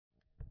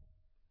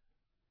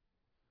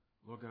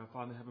Lord God,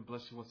 Father in heaven,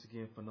 bless you once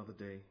again for another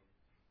day.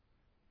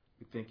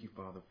 We thank you,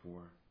 Father,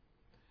 for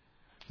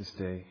this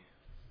day.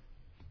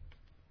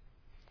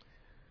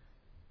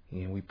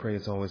 And we pray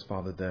as always,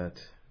 Father,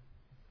 that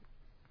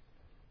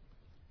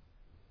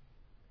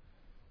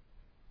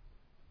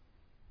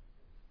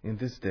in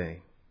this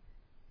day,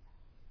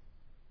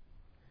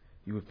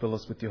 you would fill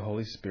us with your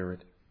Holy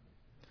Spirit,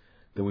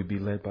 that we be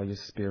led by your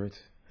Spirit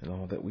in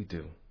all that we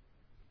do.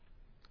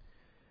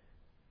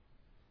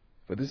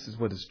 For this is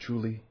what is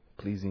truly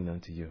pleasing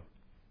unto you.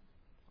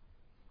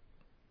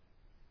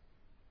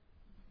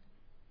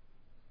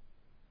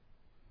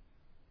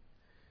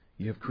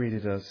 You have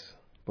created us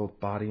both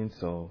body and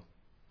soul.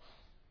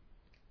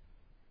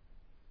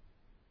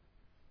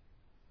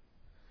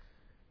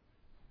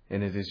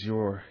 And it is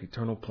your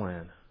eternal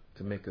plan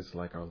to make us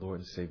like our Lord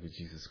and Savior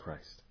Jesus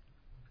Christ.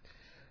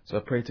 So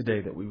I pray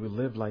today that we will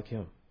live like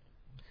him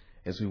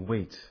as we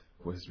wait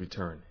for his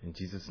return. In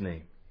Jesus'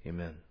 name,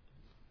 amen.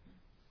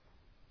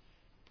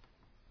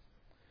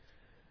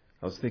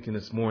 I was thinking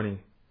this morning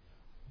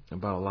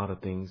about a lot of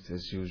things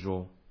as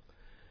usual.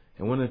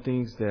 And one of the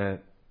things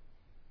that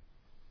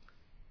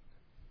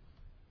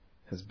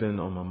has been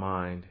on my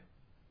mind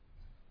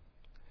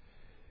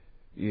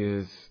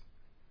is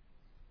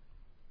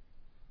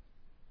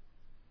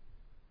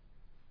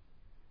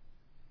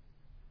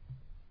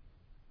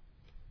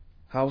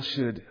how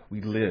should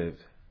we live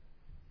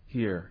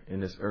here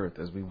in this earth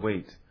as we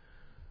wait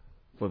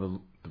for the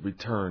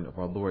return of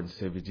our Lord and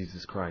Savior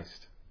Jesus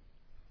Christ?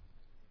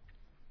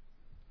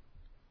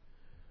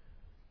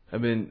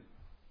 I've been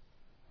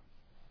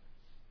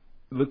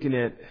looking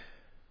at,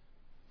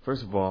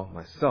 first of all,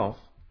 myself,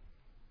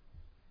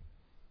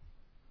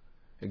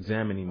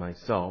 examining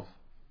myself,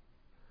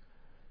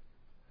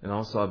 and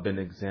also I've been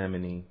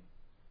examining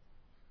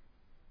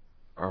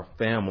our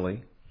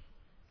family.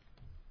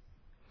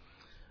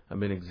 I've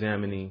been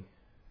examining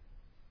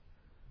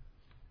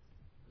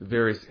the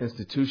various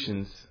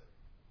institutions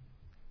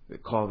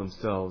that call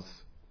themselves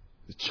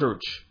the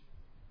Church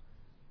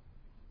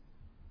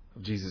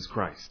of Jesus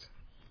Christ.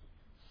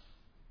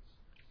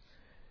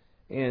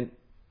 And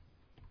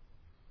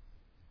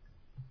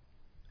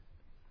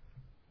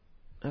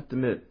I have to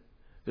admit,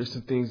 there's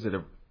some things that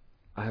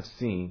I have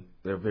seen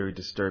that are very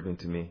disturbing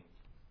to me.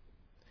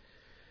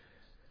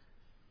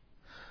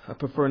 I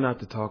prefer not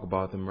to talk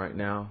about them right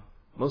now,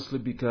 mostly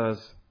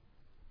because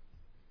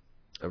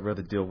I'd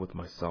rather deal with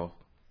myself.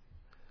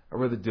 I'd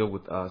rather deal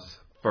with us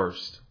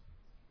first,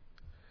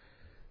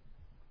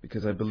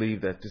 because I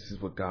believe that this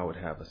is what God would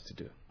have us to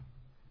do.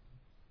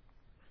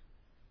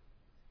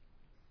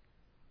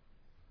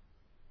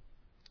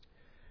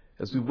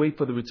 As we wait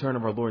for the return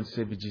of our Lord and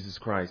Savior Jesus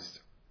Christ,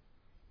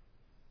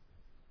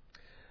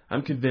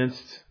 I'm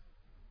convinced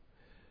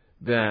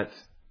that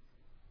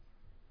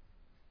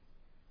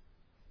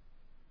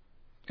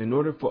in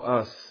order for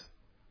us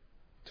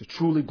to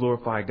truly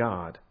glorify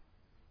God,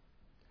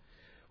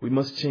 we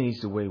must change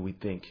the way we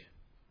think.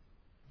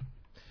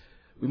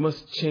 We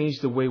must change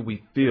the way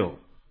we feel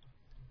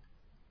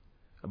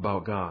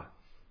about God.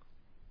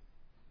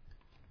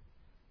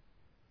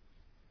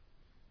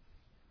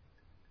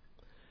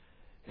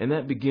 And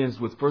that begins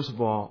with, first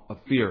of all, a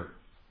fear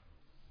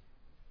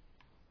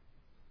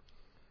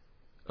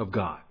of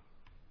God.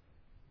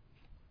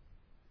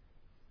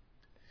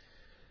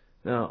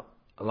 Now,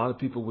 a lot of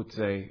people would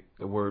say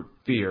the word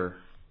fear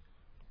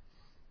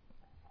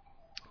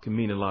can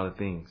mean a lot of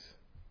things.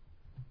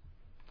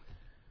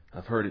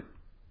 I've heard it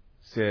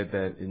said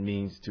that it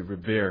means to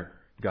revere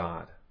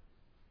God.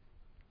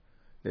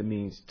 It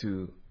means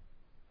to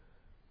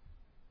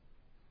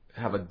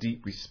have a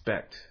deep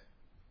respect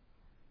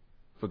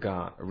for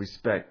God, a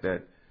respect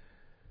that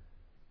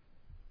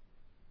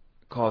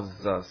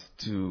causes us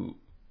to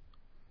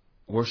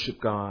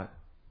worship God,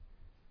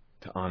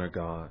 to honor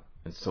God,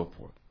 and so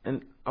forth.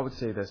 And I would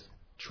say that's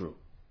true,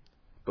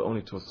 but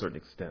only to a certain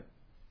extent.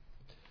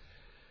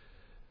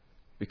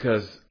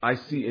 Because I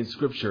see in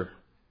Scripture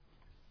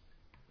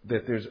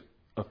that there's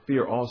a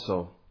fear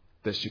also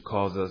that should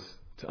cause us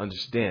to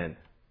understand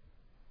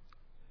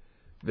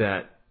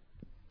that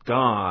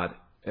God,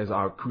 as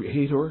our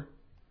Creator,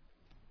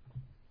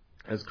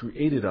 has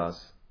created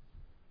us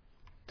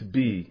to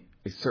be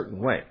a certain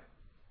way.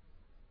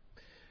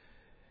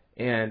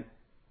 And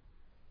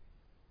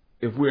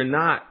if we're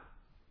not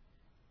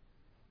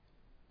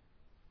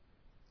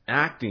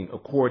acting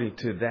according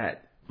to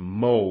that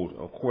mode,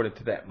 according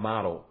to that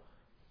model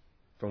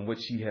from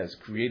which he has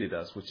created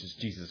us, which is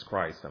Jesus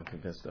Christ, I'm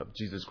convinced of.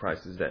 Jesus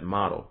Christ is that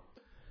model.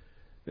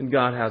 Then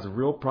God has a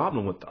real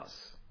problem with us.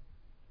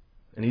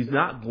 And he's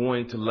not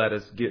going to let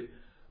us get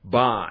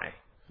by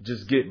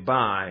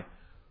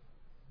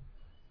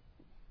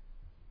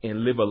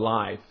and live a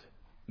life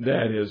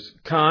that is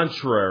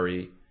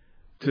contrary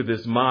to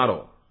this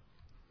model,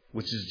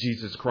 which is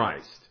Jesus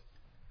Christ.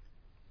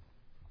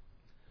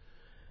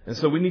 And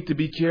so we need to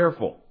be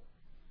careful.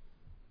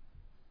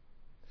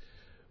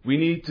 We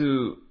need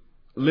to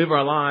live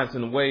our lives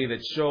in a way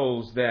that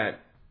shows that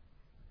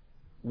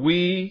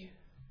we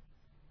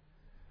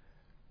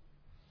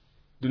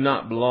do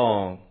not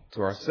belong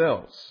to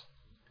ourselves.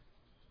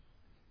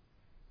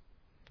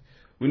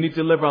 We need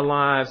to live our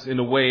lives in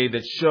a way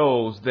that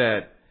shows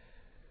that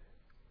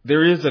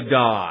there is a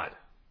God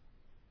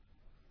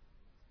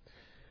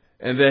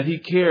and that He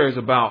cares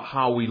about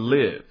how we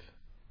live.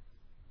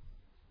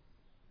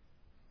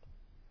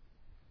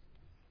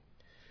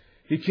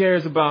 He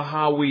cares about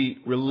how we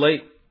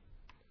relate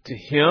to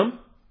Him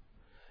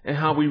and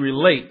how we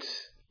relate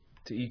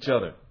to each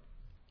other.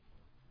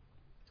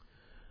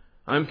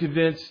 I'm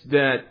convinced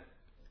that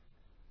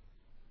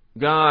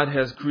God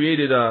has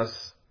created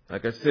us,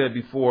 like I said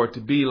before,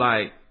 to be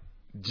like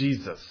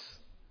Jesus.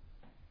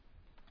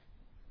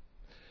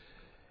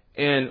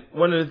 And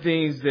one of the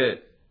things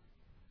that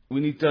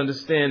we need to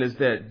understand is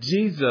that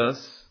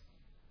Jesus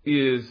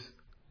is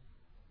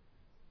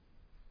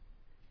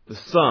the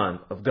Son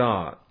of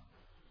God.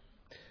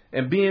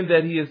 And being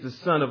that He is the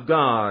Son of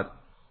God,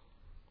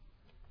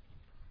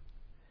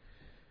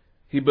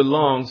 He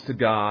belongs to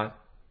God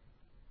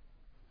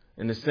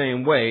in the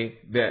same way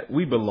that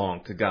we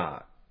belong to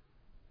God.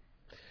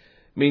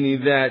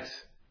 Meaning that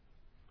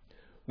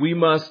we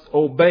must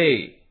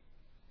obey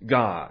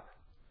God.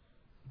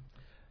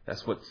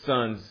 That's what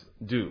sons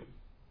do,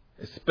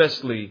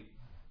 especially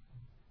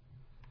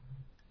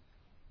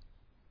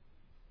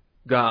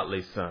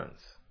godly sons,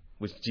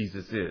 which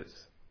Jesus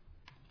is.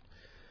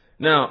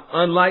 Now,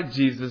 unlike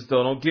Jesus,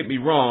 though, don't get me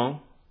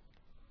wrong,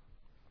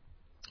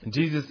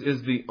 Jesus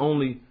is the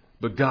only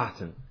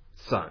begotten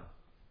Son.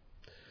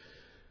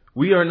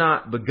 We are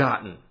not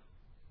begotten,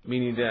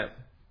 meaning that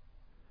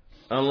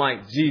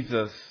unlike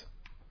Jesus,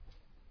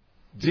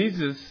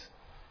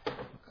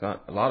 a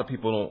lot of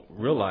people don't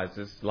realize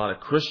this, a lot of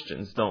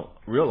Christians don't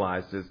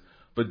realize this,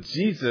 but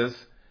Jesus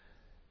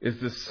is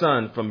the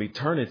Son from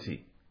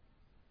eternity,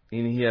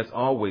 meaning He has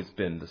always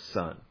been the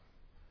Son.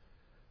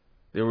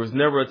 There was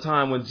never a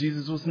time when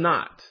Jesus was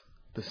not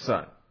the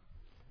Son.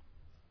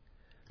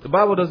 The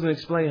Bible doesn't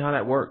explain how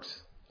that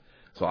works.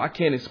 So I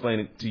can't explain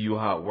it to you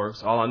how it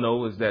works. All I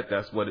know is that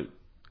that's what it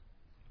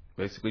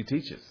basically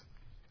teaches,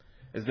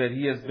 is that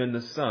He has been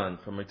the Son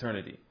from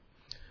eternity.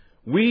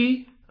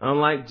 We,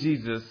 unlike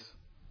Jesus,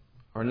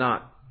 are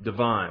not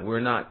divine. We're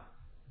not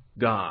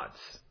gods.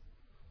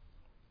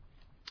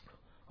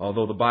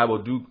 Although the Bible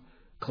do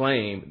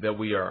claim that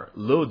we are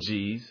little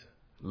g's,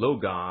 little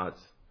gods,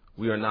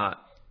 we are not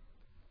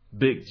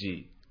big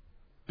G,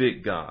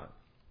 big God.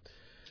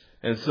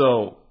 And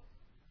so,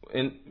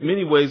 in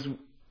many ways,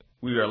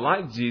 we are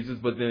like Jesus,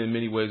 but then in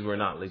many ways we're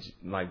not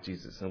like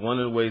Jesus. And one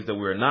of the ways that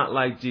we're not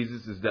like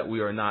Jesus is that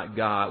we are not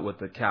God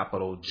with a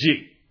capital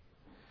G.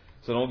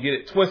 So don't get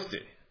it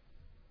twisted.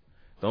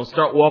 Don't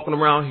start walking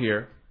around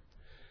here.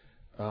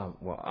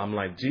 Well, I'm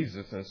like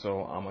Jesus, and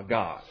so I'm a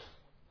God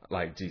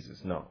like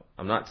Jesus. No,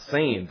 I'm not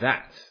saying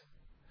that.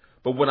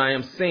 But what I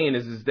am saying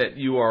is that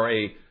you are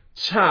a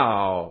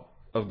child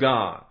of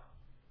God.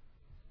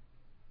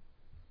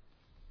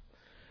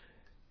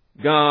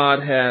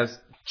 God has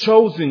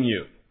chosen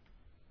you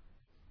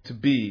to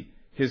be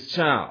His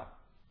child.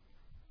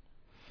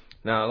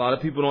 Now, a lot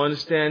of people don't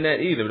understand that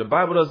either. The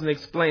Bible doesn't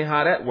explain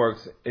how that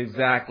works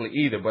exactly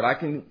either, but I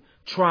can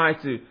try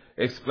to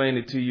explain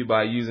it to you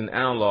by using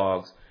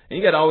analogs. And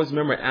you got to always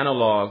remember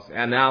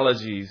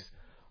analogies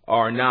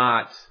are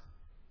not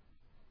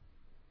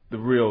the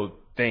real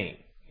thing.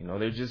 You know,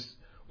 they're just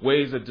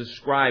ways of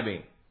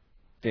describing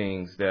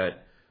things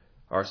that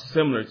are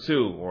similar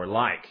to or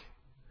like.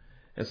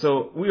 And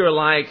so we are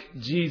like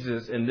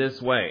Jesus in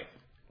this way.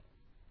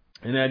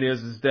 And that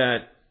is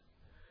that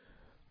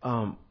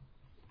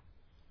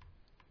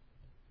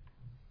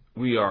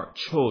we are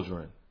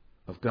children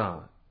of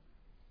God.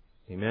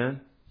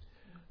 Amen?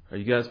 Are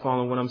you guys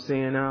following what I'm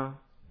saying now?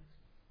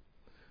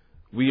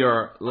 We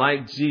are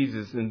like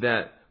Jesus in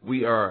that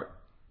we are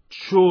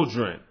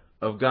children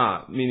of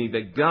God, meaning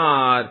that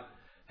God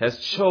has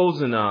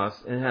chosen us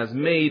and has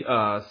made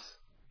us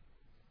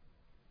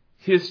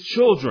His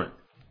children,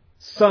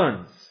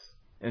 sons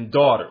and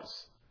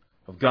daughters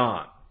of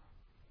God.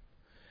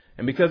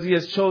 And because He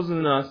has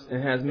chosen us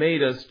and has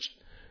made us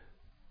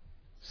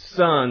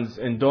sons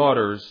and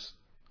daughters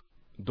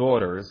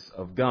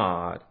of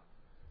God,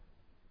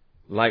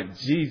 like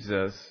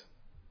Jesus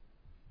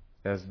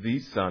as the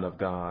Son of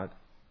God,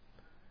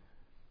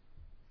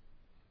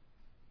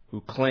 who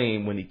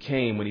claimed when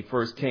He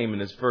first came in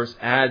His first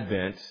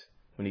advent,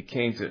 when He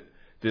came to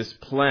this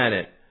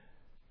planet,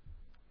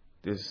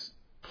 this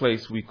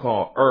place we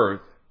call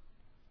Earth,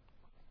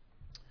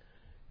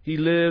 He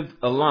lived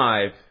a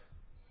life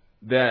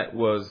that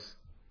was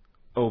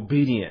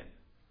obedient.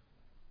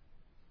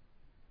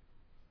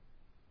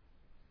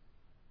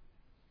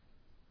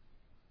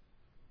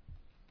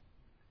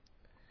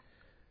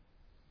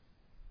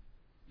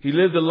 He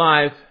lived a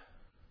life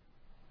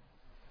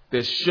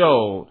that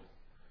showed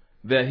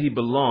that He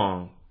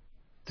belonged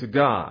to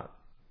God.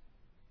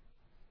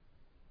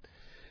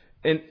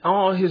 In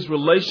all His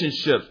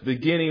relationships,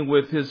 beginning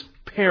with His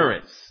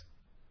parents,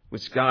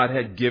 which God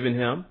had given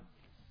Him,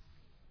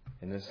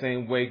 in the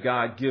same way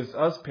God gives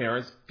us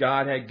parents,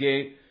 God had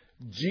gave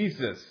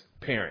Jesus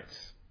parents.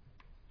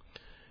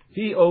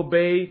 He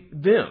obeyed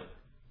them.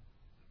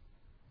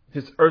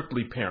 his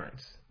earthly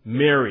parents,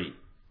 Mary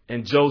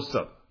and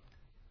Joseph.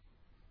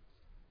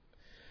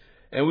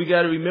 And we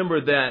got to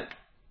remember that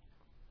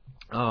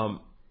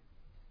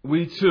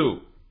we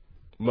too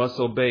must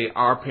obey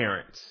our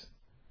parents,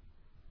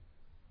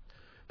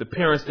 the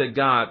parents that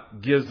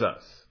God gives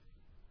us.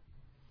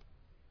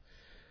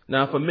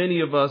 Now, for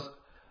many of us,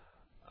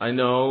 I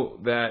know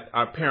that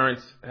our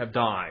parents have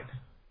died,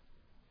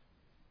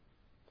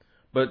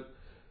 but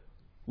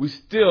we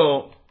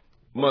still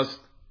must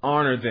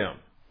honor them,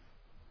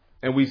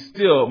 and we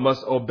still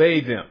must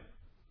obey them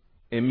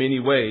in many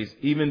ways,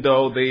 even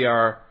though they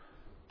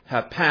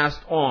have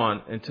passed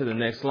on into the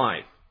next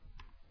life,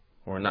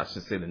 or not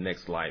to say the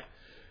next life,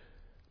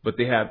 but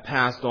they have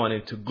passed on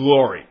into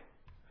glory.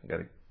 I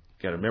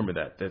gotta remember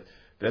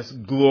that's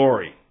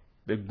glory,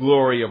 the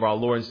glory of our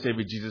Lord and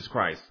Savior Jesus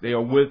Christ. They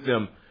are with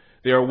them.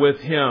 They are with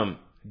Him,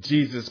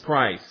 Jesus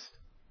Christ,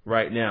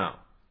 right now.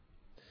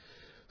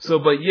 So,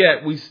 but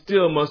yet we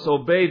still must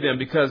obey them,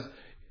 because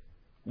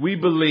we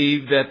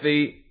believe that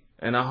they,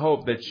 and I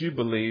hope that you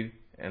believe,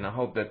 and I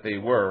hope that they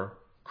were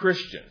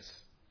Christians.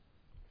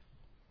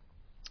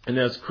 And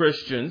as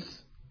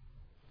Christians,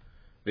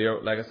 they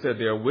are, like I said,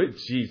 they are with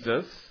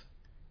Jesus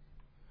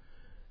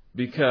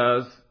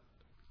because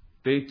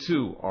they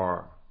too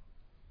are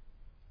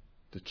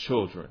the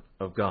children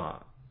of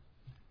God.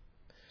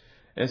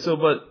 And so,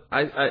 but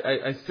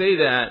I say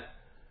that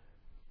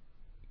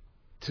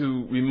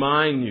to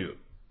remind you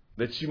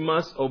that you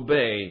must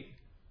obey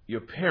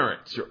your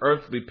parents, your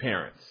earthly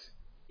parents,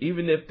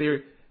 even if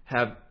they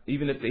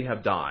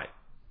have died.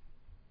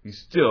 You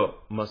still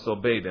must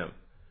obey them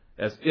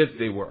as if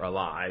they were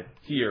alive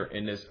here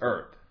in this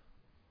earth.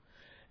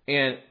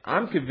 And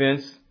I'm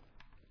convinced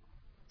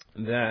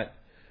that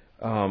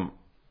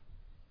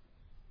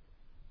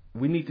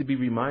we need to be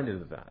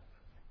reminded of that.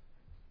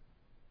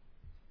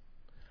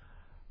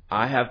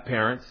 I have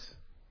parents,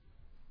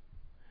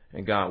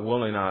 and God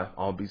willing,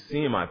 I'll be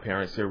seeing my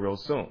parents here real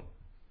soon.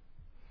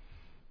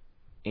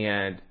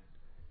 And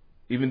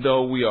even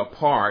though we are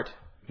apart,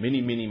 many,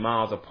 many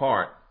miles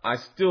apart, I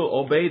still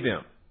obey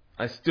them.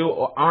 I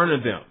still honor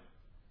them.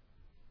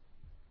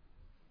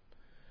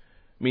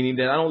 Meaning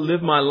that I don't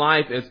live my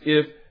life as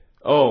if,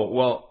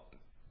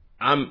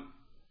 I'm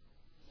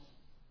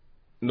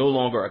no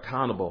longer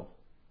accountable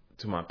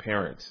to my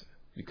parents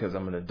because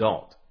I'm an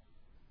adult.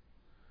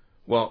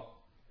 Well,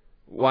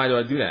 why do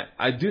I do that?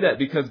 I do that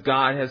because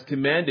God has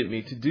commanded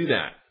me to do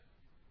that.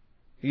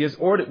 He has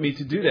ordered me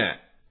to do that.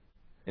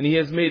 And He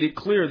has made it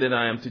clear that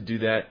I am to do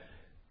that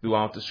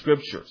throughout the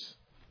Scriptures.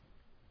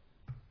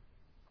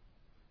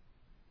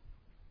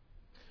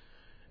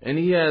 And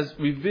He has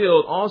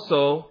revealed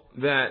also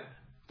that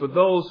for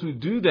those who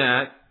do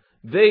that,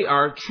 they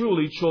are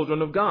truly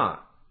children of God.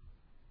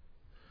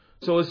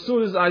 So as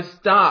soon as I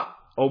stop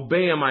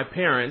obeying my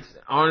parents,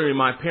 honoring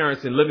my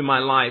parents, and living my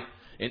life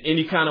in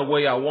any kind of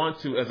way I want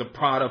to as a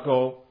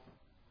prodigal,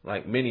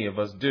 like many of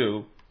us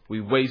do,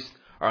 we waste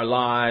our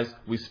lives,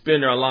 we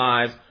spend our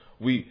lives,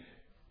 we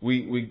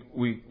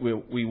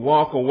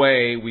walk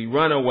away, we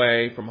run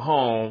away from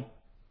home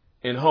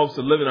in hopes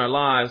of living our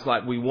lives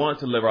like we want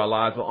to live our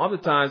lives, but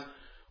oftentimes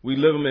we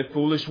live them in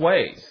foolish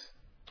ways.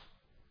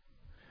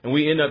 And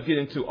we end up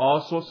getting into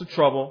all sorts of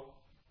trouble.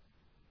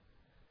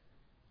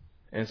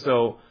 And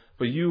so,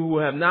 for you who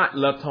have not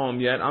left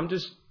home yet, I'm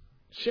just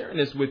sharing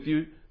this with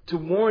you to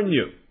warn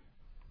you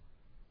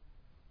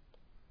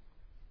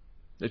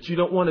that you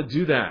don't want to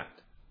do that.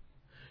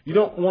 You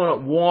don't want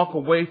to walk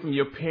away from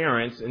your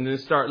parents and then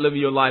start living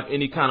your life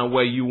any kind of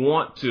way you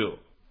want to,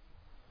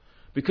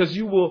 because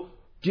you will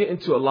get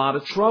into a lot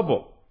of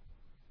trouble.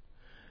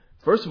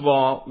 First of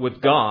all,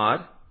 with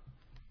God,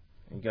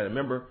 you got to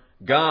remember,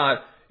 God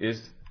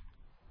is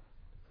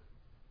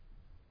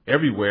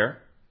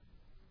everywhere,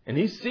 and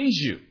He sees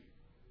you.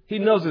 He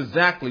knows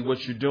exactly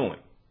what you're doing.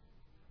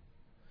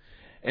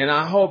 And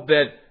I hope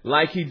that,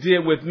 like He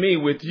did with me,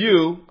 with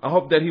you, I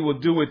hope that He will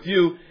do with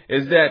you,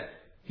 is that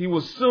He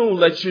will soon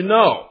let you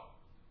know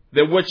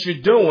that what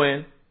you're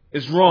doing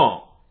is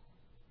wrong.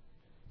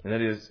 And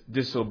that is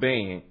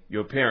disobeying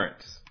your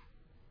parents.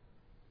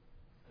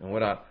 And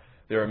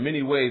there are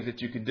many ways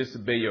that you can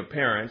disobey your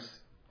parents,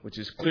 which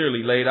is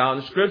clearly laid out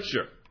in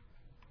Scripture,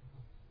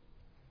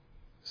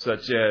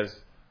 such as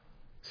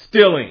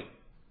stealing.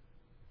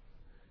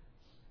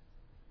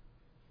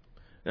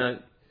 Now,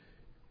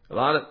 a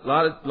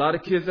lot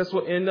of kids, that's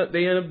what they end up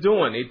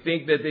doing. They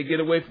think that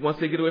once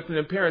they get away from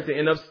their parents, they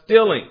end up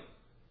stealing.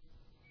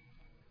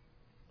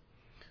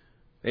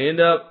 They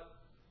end up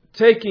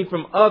taking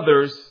from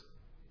others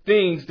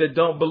things that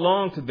don't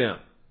belong to them.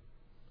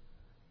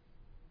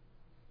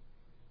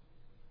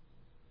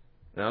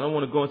 Now, I don't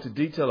want to go into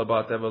detail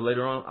about that, but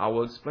later on I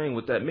will explain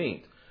what that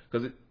means.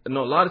 Because a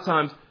lot of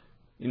times,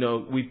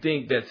 we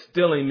think that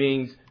stealing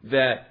means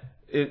that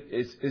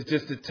it's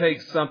just to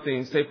take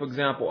something, say for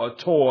example, a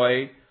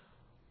toy,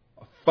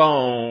 a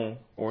phone,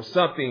 or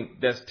something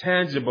that's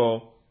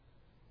tangible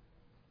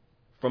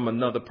from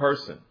another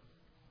person.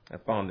 I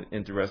found it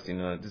interesting.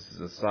 This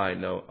is a side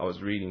note I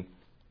was reading.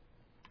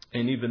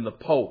 And even the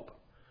Pope,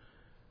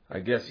 I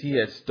guess he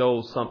had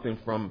stole something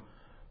from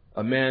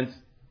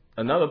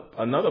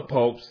another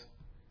pope's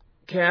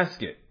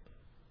casket.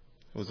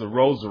 It was a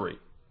rosary.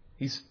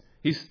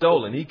 He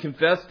stole it. He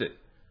confessed it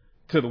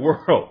to the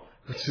world,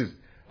 which is,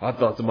 I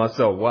thought to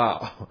myself,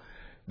 wow,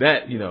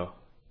 that,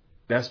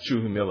 that's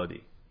true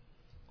humility.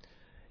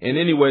 And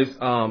anyways,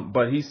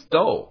 but he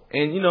stole.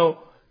 And,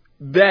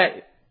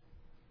 that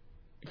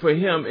for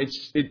him,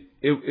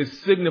 it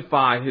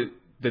signified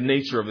the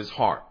nature of his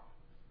heart.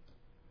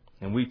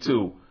 And we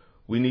too,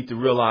 we need to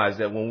realize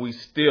that when we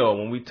steal,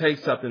 when we take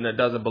something that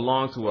doesn't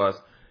belong to us,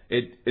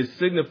 it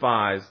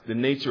signifies the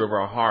nature of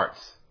our hearts.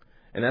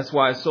 And that's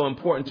why it's so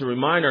important to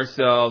remind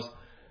ourselves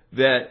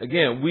that,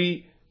 again,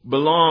 we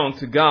belong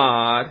to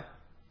God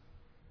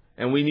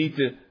and we need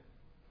to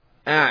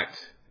act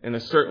in a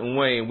certain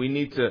way. And we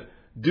need to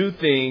do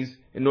things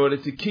in order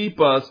to keep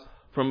us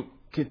from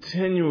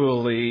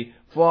continually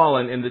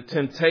falling in the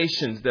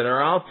temptations that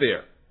are out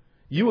there.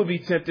 You will be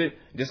tempted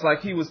just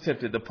like he was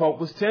tempted. The Pope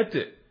was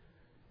tempted.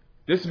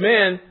 This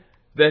man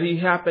that he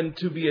happened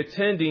to be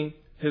attending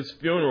his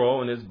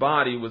funeral and his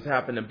body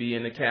happened to be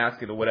in the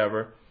casket or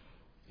whatever,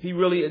 he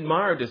really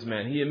admired this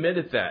man. He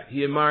admitted that.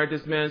 He admired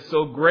this man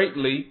so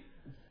greatly,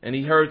 and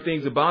he heard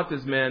things about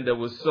this man that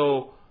was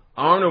so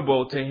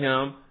honorable to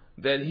him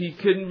that he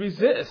couldn't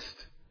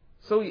resist.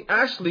 So he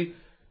actually,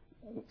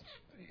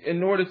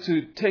 in order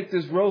to take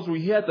this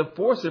rosary, he had to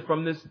force it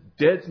from this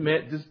dead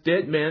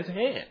man's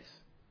hands.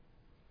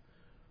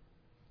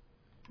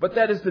 But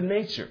that is the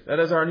nature. That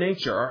is our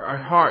nature. Our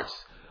hearts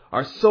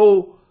are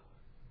so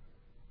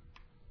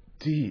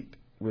deep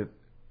with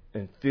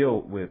and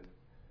filled with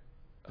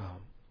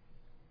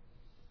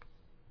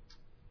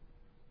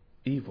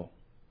evil,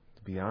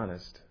 to be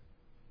honest.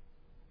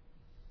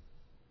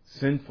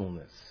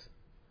 Sinfulness.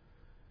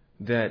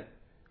 That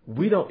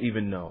we don't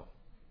even know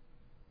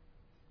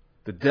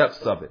the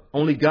depths of it.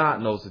 Only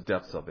God knows the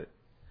depths of it.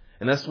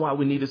 And that's why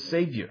we need a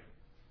Savior.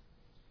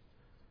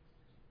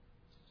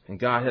 And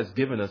God has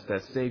given us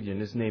that Savior,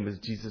 and His name is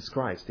Jesus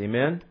Christ.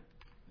 Amen?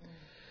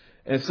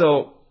 And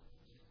so,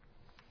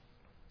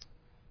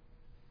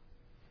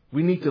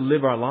 we need to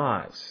live our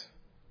lives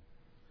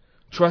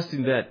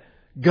trusting that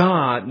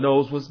God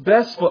knows what's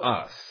best for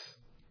us.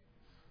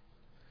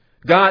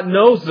 God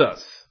knows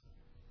us.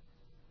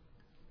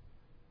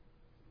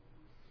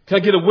 Can I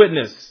get a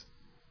witness?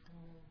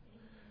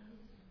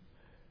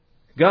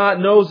 God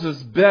knows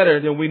us better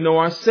than we know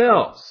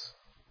ourselves.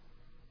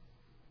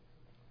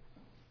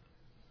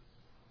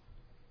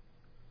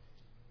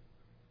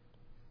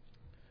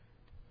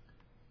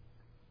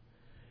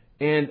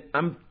 And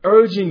I'm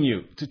urging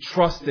you to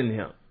trust in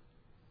Him.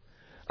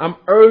 I'm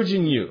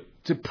urging you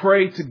to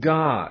pray to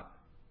God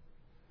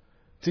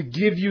to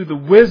give you the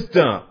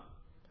wisdom,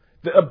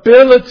 the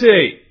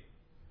ability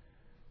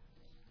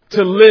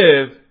to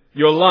live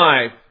your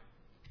life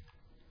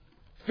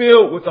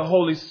filled with the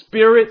Holy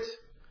Spirit,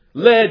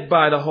 led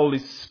by the Holy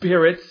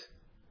Spirit,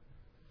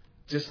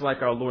 just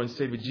like our Lord and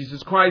Savior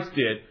Jesus Christ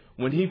did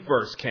when He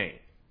first came.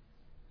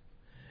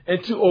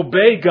 And to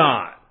obey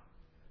God,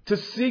 to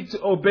seek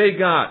to obey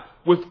God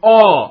with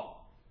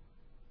all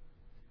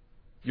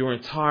your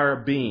entire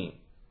being,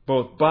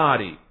 both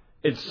body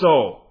and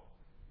soul.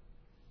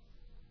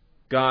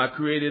 God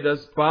created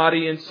us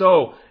body and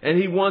soul, and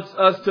He wants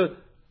us to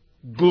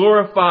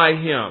glorify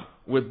Him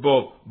with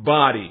both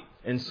body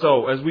and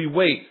soul as we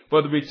wait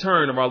for the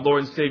return of our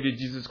Lord and Savior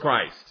Jesus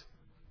Christ.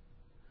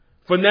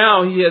 For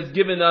now, He has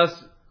given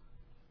us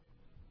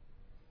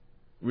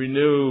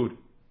renewed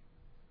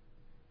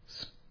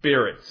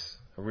spirits,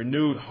 a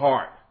renewed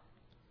heart.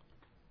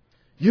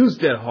 Use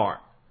that heart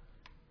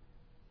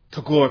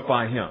to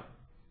glorify Him.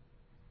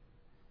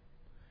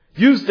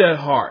 Use that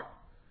heart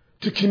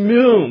to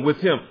commune with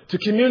Him, to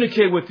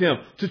communicate with Him,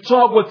 to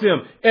talk with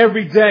Him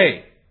every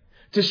day,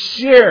 to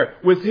share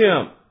with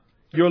Him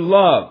your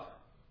love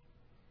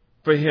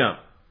for Him.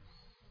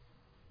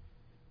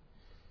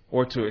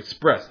 Or to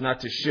express,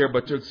 not to share,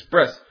 but to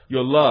express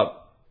your love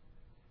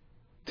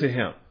to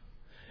Him.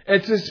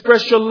 And to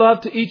express your love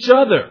to each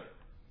other.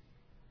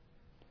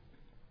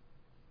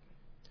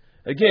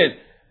 Again,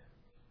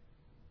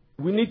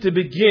 we need to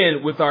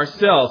begin with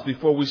ourselves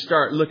before we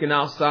start looking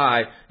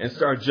outside and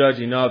start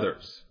judging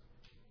others.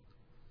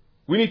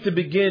 We need to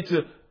begin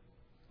to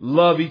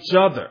love each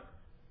other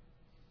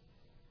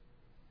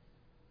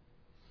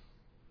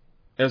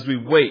as we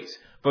wait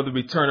for the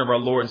return of our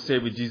Lord and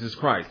Savior Jesus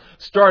Christ.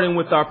 Starting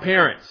with our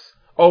parents,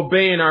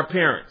 obeying our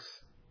parents.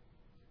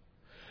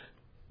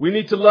 We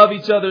need to love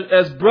each other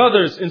as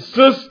brothers and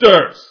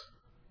sisters,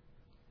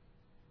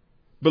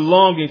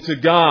 belonging to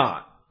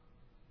God.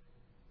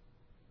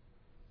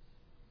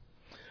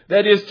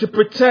 That is to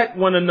protect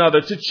one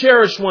another, to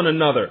cherish one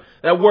another.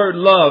 That word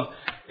love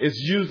is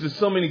used in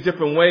so many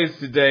different ways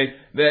today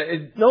that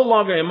it no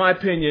longer, in my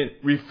opinion,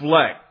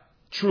 reflect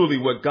truly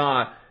what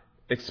God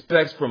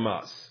expects from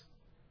us.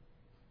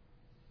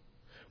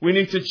 We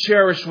need to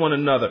cherish one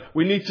another.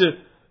 We need to,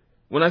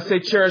 when I say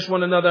cherish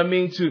one another, I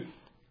mean to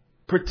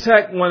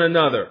protect one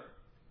another.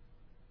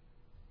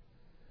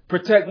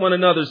 Protect one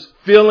another's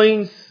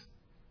feelings.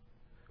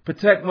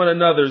 Protect one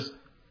another's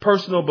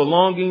personal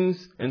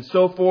belongings and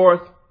so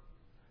forth.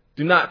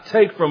 Do not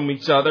take from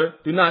each other.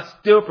 Do not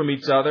steal from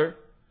each other.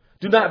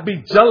 Do not be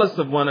jealous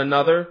of one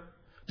another.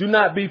 Do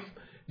not be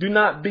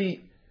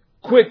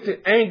quick to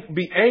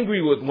be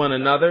angry with one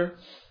another,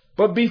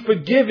 but be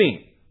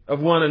forgiving of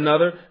one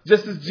another,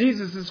 just as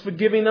Jesus is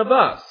forgiving of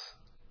us.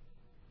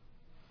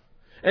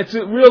 And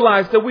to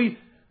realize that we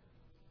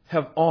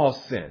have all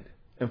sinned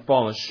and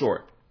fallen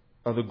short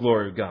of the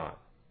glory of God.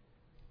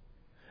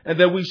 And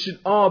that we should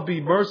all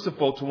be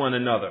merciful to one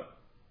another.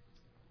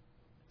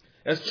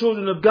 As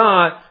children of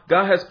God,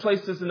 God has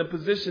placed us in a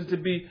position to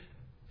be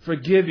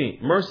forgiving,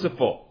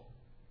 merciful,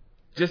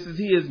 just as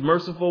He is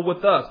merciful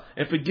with us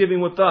and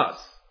forgiving with us.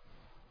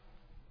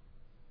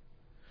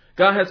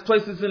 God has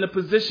placed us in a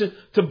position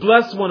to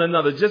bless one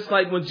another, just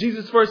like when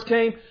Jesus first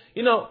came,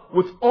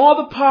 with all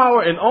the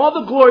power and all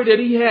the glory that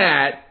He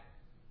had,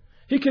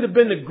 He could have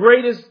been the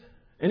greatest,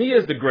 and He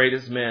is the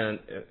greatest man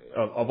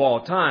of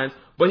all times,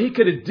 but He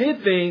could have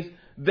did things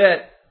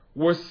that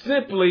were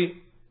simply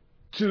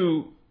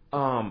to,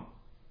 how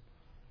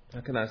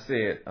can I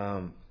say it,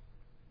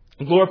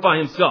 glorify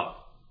Himself,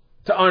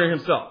 to honor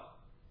Himself.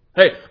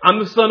 Hey, I'm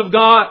the Son of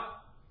God.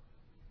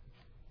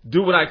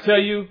 Do what I tell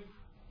you,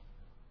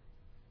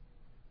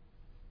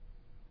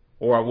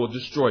 or I will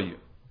destroy you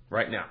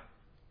right now.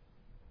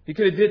 He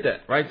could have did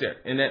that right there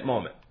in that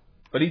moment,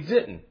 but He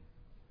didn't.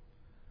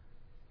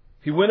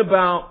 He went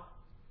about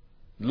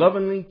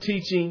lovingly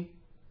teaching,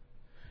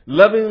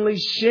 lovingly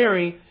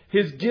sharing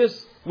His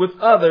gifts with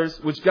others,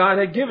 which God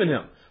had given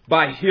Him,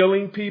 by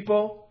healing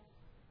people.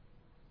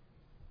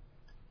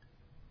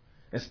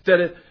 Instead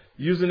of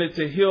using it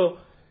to heal,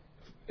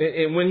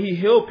 and when He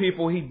healed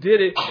people, He did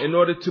it in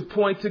order to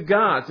point to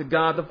God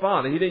the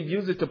Father. He didn't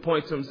use it to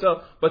point to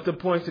Himself, but to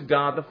point to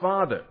God the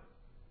Father.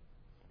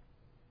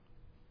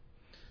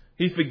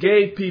 He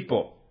forgave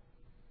people.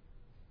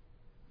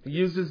 He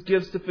used His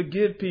gifts to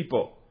forgive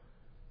people,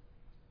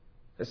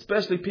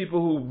 especially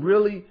people who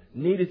really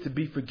needed to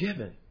be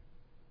forgiven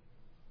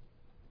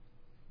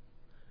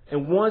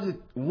and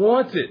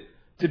wanted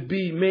to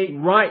be made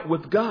right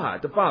with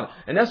God the Father.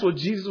 And that's what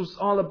Jesus was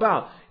all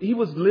about. He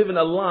was living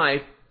a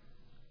life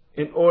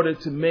in order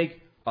to make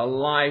a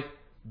life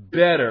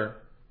better,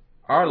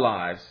 our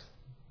lives,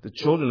 the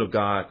children of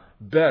God,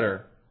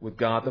 better with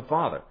God the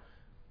Father.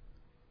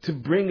 To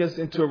bring us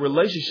into a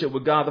relationship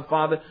with God the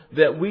Father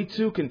that we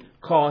too can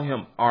call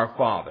Him our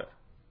Father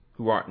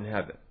who art in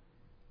heaven.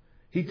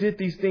 He did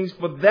these things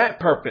for that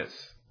purpose.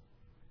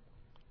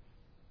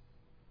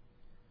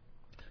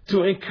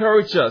 To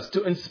encourage us,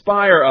 to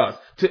inspire us,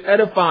 to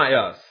edify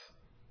us,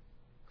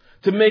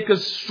 to make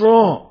us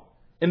strong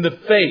in the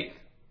faith.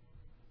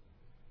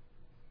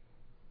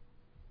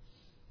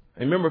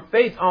 And remember,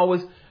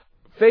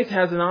 faith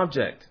has an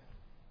object.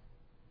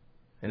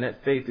 And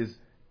that faith is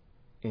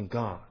in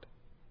God.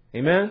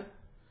 Amen?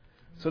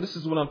 So this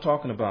is what I'm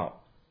talking about.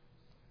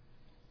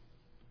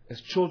 As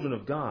children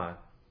of God,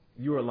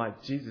 you are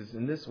like Jesus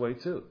in this way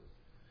too.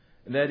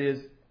 And that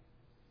is,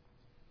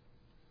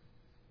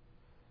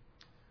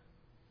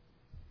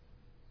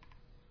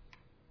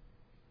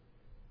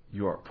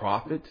 you are a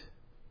prophet.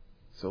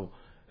 So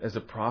as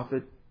a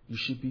prophet, you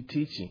should be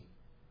teaching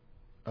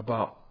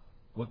about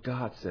what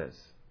God says.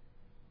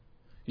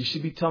 You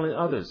should be telling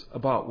others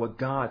about what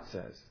God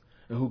says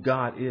and who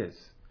God is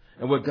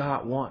and what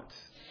God wants.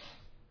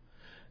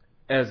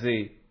 As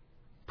a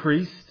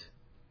priest,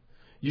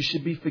 you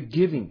should be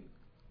forgiving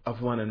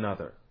of one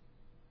another.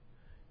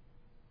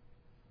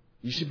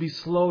 You should be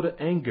slow to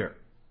anger,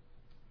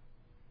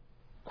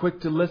 quick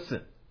to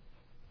listen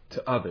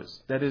to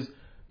others, that is,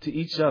 to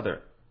each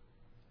other.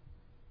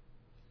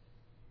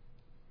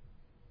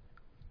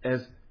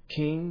 As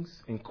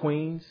kings and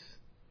queens,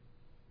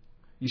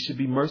 you should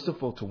be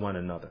merciful to one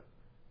another,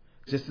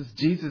 just as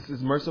Jesus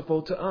is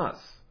merciful to us.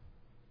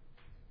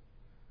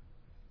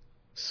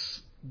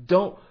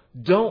 Don't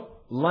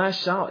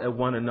lash out at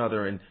one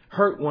another and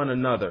hurt one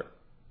another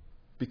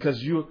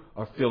because you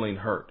are feeling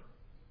hurt,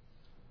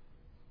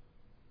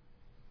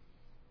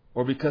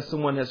 or because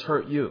someone has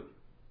hurt you.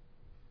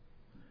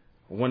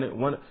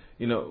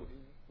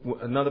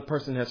 Another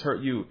person has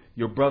hurt you,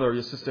 your brother or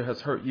your sister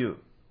has hurt you.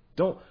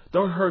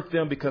 Don't hurt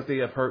them because they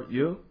have hurt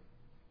you.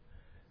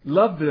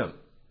 Love them.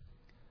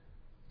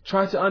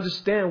 Try to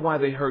understand why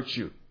they hurt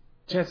you.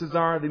 Chances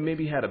are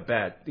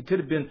it could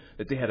have been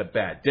that they had a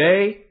bad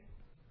day.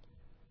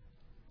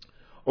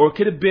 Or it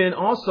could have been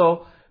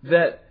also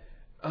that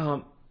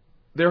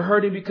they're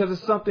hurting because of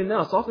something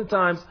else.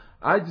 Oftentimes,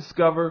 I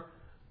discover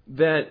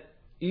that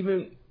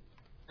even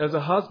as a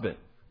husband,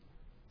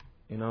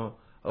 a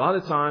lot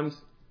of times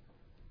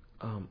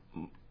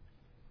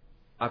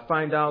I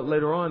find out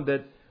later on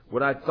that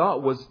what I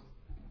thought was,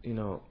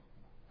 my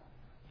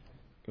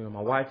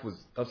wife was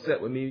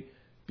upset with me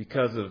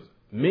because of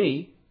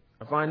me.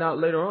 I find out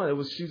later on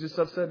she was just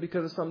upset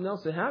because of something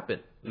else that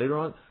happened later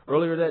on,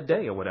 earlier that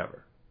day or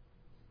whatever.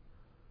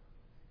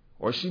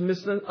 Or she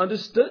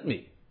misunderstood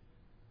me.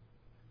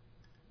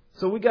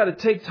 So we got to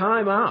take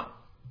time out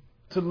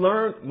to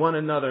learn one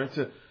another,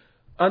 to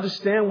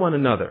understand one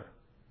another.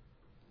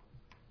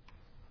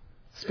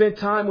 Spend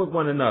time with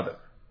one another.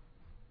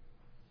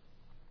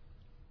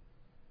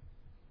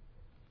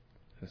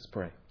 Let's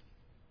pray.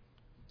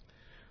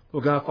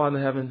 Lord God, Father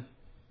in heaven,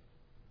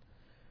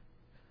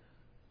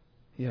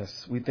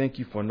 yes, we thank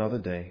you for another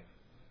day.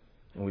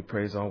 And we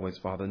pray as always,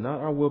 Father, not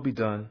our will be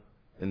done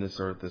in this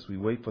earth as we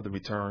wait for the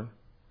return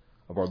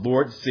of our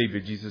Lord and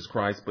Savior, Jesus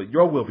Christ, but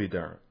your will be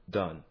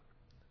done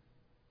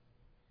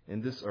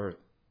in this earth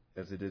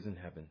as it is in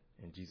heaven.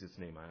 In Jesus'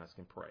 name I ask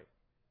and pray.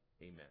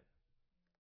 Amen.